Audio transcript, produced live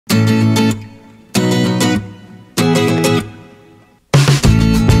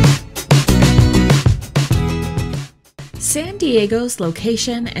San Diego's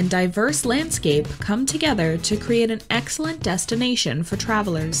location and diverse landscape come together to create an excellent destination for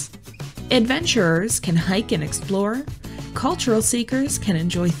travelers. Adventurers can hike and explore, cultural seekers can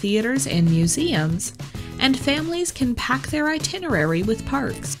enjoy theaters and museums, and families can pack their itinerary with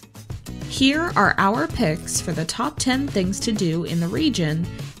parks. Here are our picks for the top 10 things to do in the region,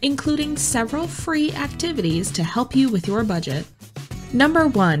 including several free activities to help you with your budget. Number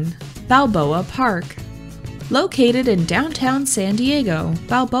 1. Balboa Park. Located in downtown San Diego,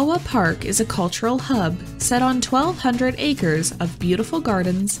 Balboa Park is a cultural hub set on 1,200 acres of beautiful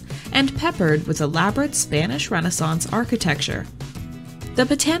gardens and peppered with elaborate Spanish Renaissance architecture. The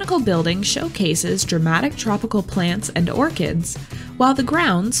botanical building showcases dramatic tropical plants and orchids, while the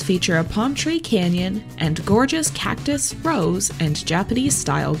grounds feature a palm tree canyon and gorgeous cactus, rose, and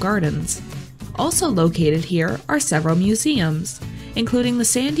Japanese-style gardens. Also located here are several museums, including the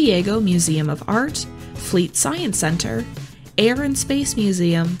San Diego Museum of Art, Fleet Science Center, Air and Space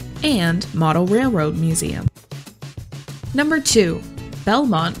Museum, and Model Railroad Museum. Number 2.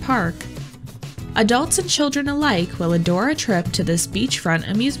 Belmont Park. Adults and children alike will adore a trip to this beachfront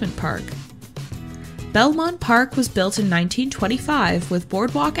amusement park. Belmont Park was built in 1925 with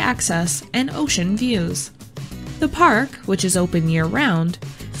boardwalk access and ocean views. The park, which is open year-round,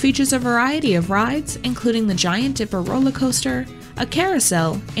 features a variety of rides including the Giant Dipper roller coaster, a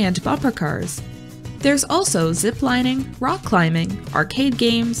carousel, and bumper cars. There's also zip lining, rock climbing, arcade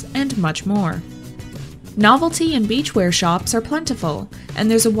games, and much more. Novelty and beachwear shops are plentiful, and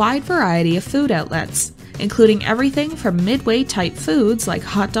there's a wide variety of food outlets, including everything from Midway-type foods like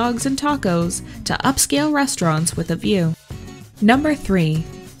hot dogs and tacos to upscale restaurants with a view. Number 3.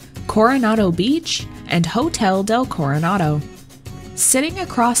 Coronado Beach and Hotel del Coronado. Sitting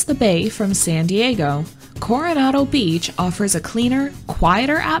across the bay from San Diego, Coronado Beach offers a cleaner,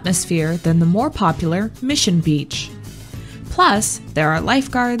 quieter atmosphere than the more popular Mission Beach. Plus, there are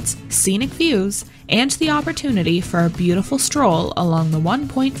lifeguards, scenic views, and the opportunity for a beautiful stroll along the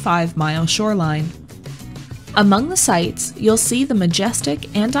 1.5-mile shoreline. Among the sights, you'll see the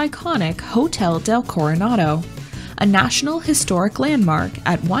majestic and iconic Hotel del Coronado, a National Historic Landmark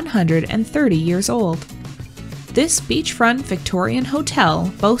at 130 years old. This beachfront Victorian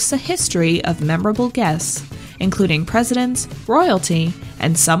hotel boasts a history of memorable guests, including presidents, royalty,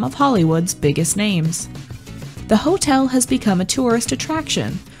 and some of Hollywood's biggest names. The hotel has become a tourist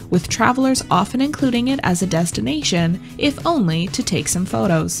attraction, with travelers often including it as a destination, if only to take some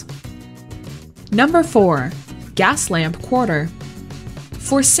photos. Number 4. Gaslamp Quarter.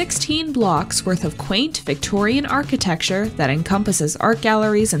 For 16 blocks worth of quaint Victorian architecture that encompasses art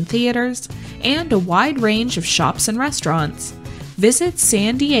galleries and theaters, and a wide range of shops and restaurants, visit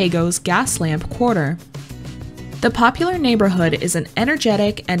San Diego's Gaslamp Quarter. The popular neighborhood is an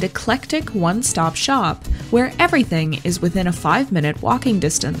energetic and eclectic one-stop shop where everything is within a 5-minute walking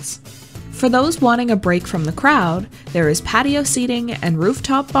distance. For those wanting a break from the crowd, there is patio seating and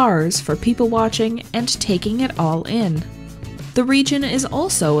rooftop bars for people watching and taking it all in. The region is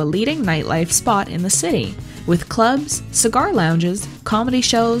also a leading nightlife spot in the city, with clubs, cigar lounges, comedy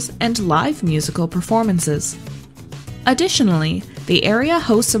shows, and live musical performances. Additionally, the area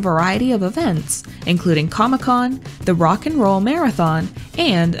hosts a variety of events, including Comic-Con, the Rock and Roll Marathon,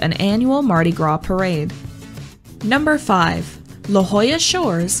 and an annual Mardi Gras parade. Number 5. La Jolla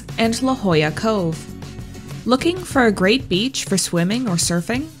Shores and La Jolla Cove. Looking for a great beach for swimming or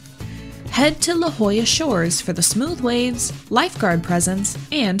surfing? Head to La Jolla Shores for the smooth waves, lifeguard presence,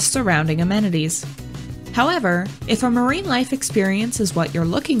 and surrounding amenities. However, if a marine life experience is what you're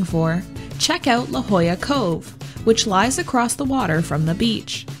looking for, check out La Jolla Cove, which lies across the water from the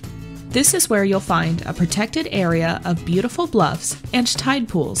beach. This is where you'll find a protected area of beautiful bluffs and tide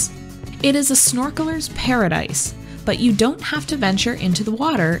pools. It is a snorkeler's paradise, but you don't have to venture into the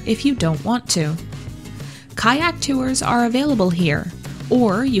water if you don't want to. Kayak tours are available here,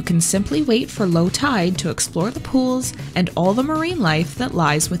 or you can simply wait for low tide to explore the pools and all the marine life that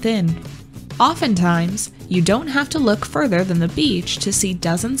lies within. Oftentimes, you don't have to look further than the beach to see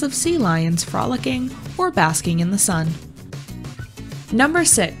dozens of sea lions frolicking or basking in the sun. Number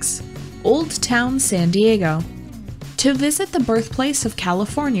 6. Old Town San Diego. To visit the birthplace of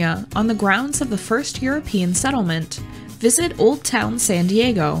California on the grounds of the first European settlement, visit Old Town San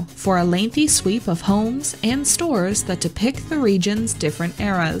Diego for a lengthy sweep of homes and stores that depict the region's different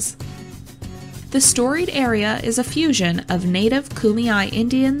eras. The storied area is a fusion of native Kumeyaay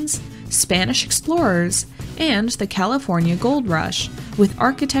Indians, Spanish explorers, and the California Gold Rush, with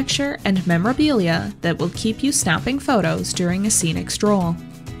architecture and memorabilia that will keep you snapping photos during a scenic stroll.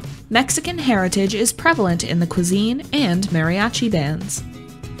 Mexican heritage is prevalent in the cuisine and mariachi bands.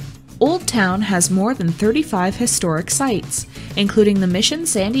 Old Town has more than 35 historic sites, including the Mission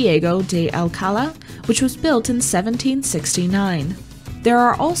San Diego de Alcala, which was built in 1769. There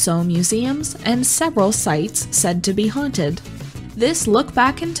are also museums and several sites said to be haunted. This look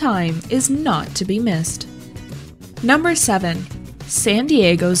back in time is not to be missed. Number 7. San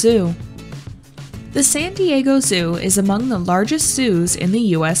Diego Zoo. The San Diego Zoo is among the largest zoos in the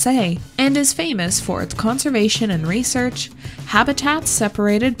USA and is famous for its conservation and research, habitats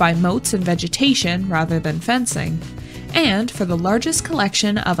separated by moats and vegetation rather than fencing, and for the largest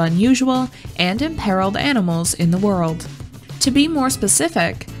collection of unusual and imperiled animals in the world. To be more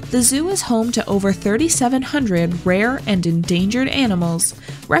specific, the zoo is home to over 3,700 rare and endangered animals,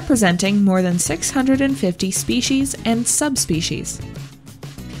 representing more than 650 species and subspecies.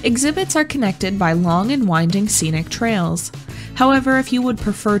 Exhibits are connected by long and winding scenic trails. However, if you would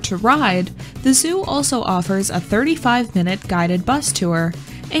prefer to ride, the zoo also offers a 35-minute guided bus tour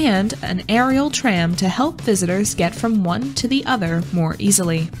and an aerial tram to help visitors get from one to the other more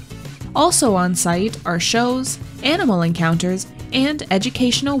easily. Also on site are shows, animal encounters, and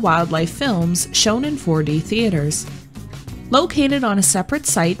educational wildlife films shown in 4D theaters. Located on a separate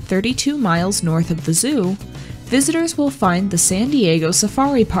site 32 miles north of the zoo, visitors will find the San Diego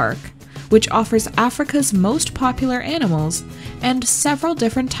Safari Park, which offers Africa's most popular animals and several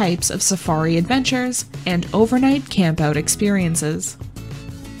different types of safari adventures and overnight campout experiences.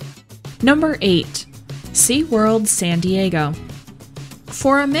 Number 8. SeaWorld San Diego.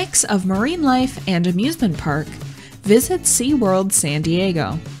 For a mix of marine life and amusement park, visit SeaWorld San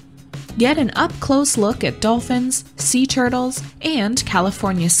Diego. Get an up-close look at dolphins, sea turtles, and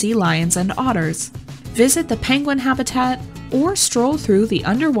California sea lions and otters. Visit the penguin habitat or stroll through the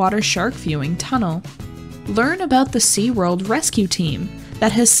underwater shark viewing tunnel. Learn about the SeaWorld rescue team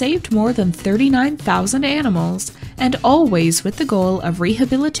that has saved more than 39,000 animals, and always with the goal of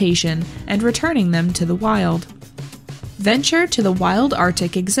rehabilitation and returning them to the wild. Venture to the Wild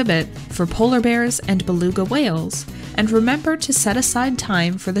Arctic exhibit for polar bears and beluga whales, and remember to set aside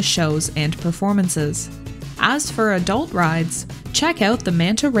time for the shows and performances. As for adult rides, check out the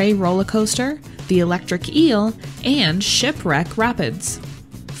Manta Ray roller coaster, the Electric Eel, and Shipwreck Rapids.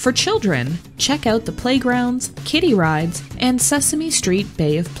 For children, check out the playgrounds, kiddie rides, and Sesame Street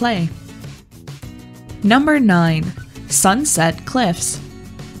Bay of Play. Number 9. Sunset Cliffs.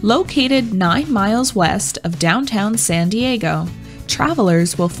 Located 9 miles west of downtown San Diego,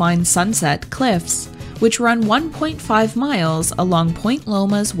 travelers will find Sunset Cliffs, which run 1.5 miles along Point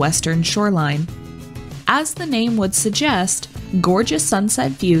Loma's western shoreline. As the name would suggest, gorgeous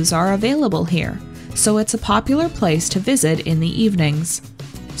sunset views are available here, so it's a popular place to visit in the evenings.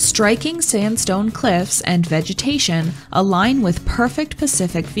 Striking sandstone cliffs and vegetation align with perfect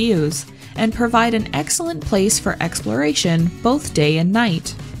Pacific views and provide an excellent place for exploration both day and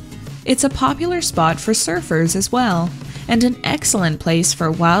night. It's a popular spot for surfers as well, and an excellent place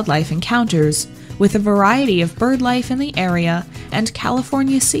for wildlife encounters, with a variety of bird life in the area and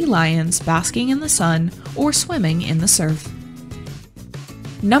California sea lions basking in the sun or swimming in the surf.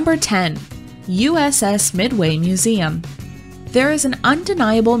 Number 10. USS Midway Museum. There is an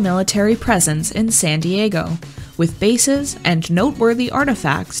undeniable military presence in San Diego, with bases and noteworthy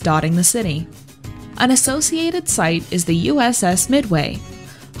artifacts dotting the city. An associated site is the USS Midway,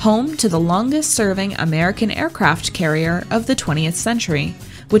 home to the longest-serving American aircraft carrier of the 20th century,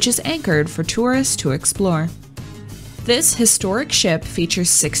 which is anchored for tourists to explore. This historic ship features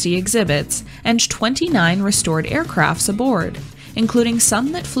 60 exhibits and 29 restored aircrafts aboard, including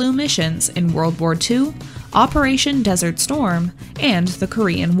some that flew missions in World War II, Operation Desert Storm, and the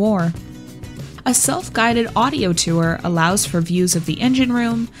Korean War. A self-guided audio tour allows for views of the engine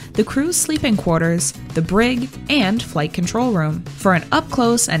room, the crew's sleeping quarters, the brig, and flight control room for an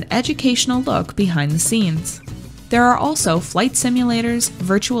up-close and educational look behind the scenes. There are also flight simulators,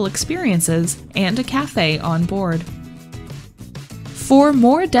 virtual experiences, and a cafe on board. For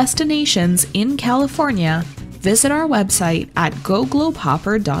more destinations in California, visit our website at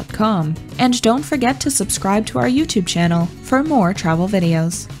GoGlobeHopper.com, and don't forget to subscribe to our YouTube channel for more travel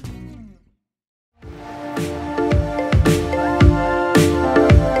videos.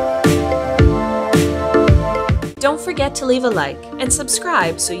 Don't forget to leave a like and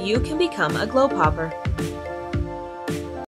subscribe so you can become a GlobeHopper.